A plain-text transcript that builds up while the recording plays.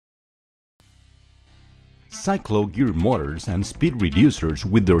Cyclo-gear motors and speed reducers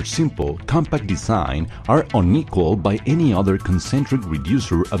with their simple, compact design are unequaled by any other concentric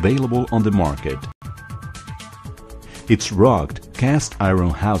reducer available on the market. Its rugged, cast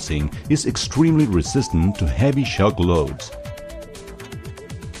iron housing is extremely resistant to heavy shock loads.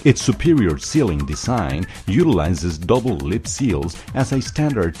 Its superior sealing design utilizes double lip seals as a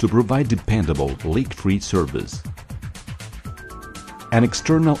standard to provide dependable, leak-free service. An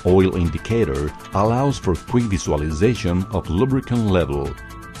external oil indicator allows for quick visualization of lubricant level.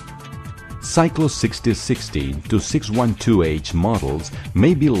 Cyclo 6060 to 612H models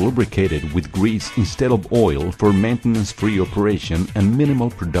may be lubricated with grease instead of oil for maintenance-free operation and minimal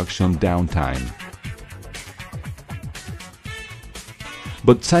production downtime.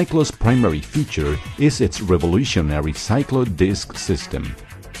 But Cyclo's primary feature is its revolutionary cyclo disc system.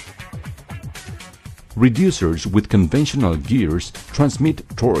 Reducers with conventional gears transmit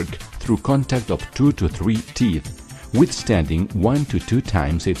torque through contact of 2 to 3 teeth, withstanding 1 to 2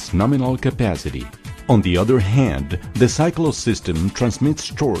 times its nominal capacity. On the other hand, the Cyclo system transmits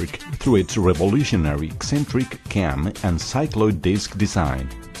torque through its revolutionary eccentric cam and cyclo disc design.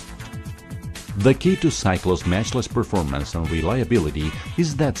 The key to Cyclo's matchless performance and reliability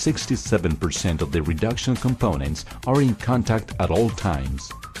is that 67% of the reduction components are in contact at all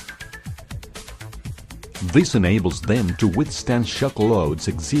times. This enables them to withstand shock loads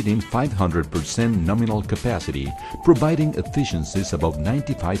exceeding 500% nominal capacity, providing efficiencies above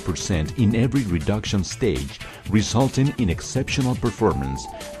 95% in every reduction stage, resulting in exceptional performance,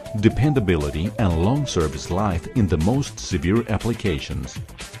 dependability, and long service life in the most severe applications.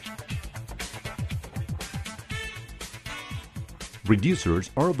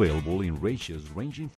 Reducers are available in ratios ranging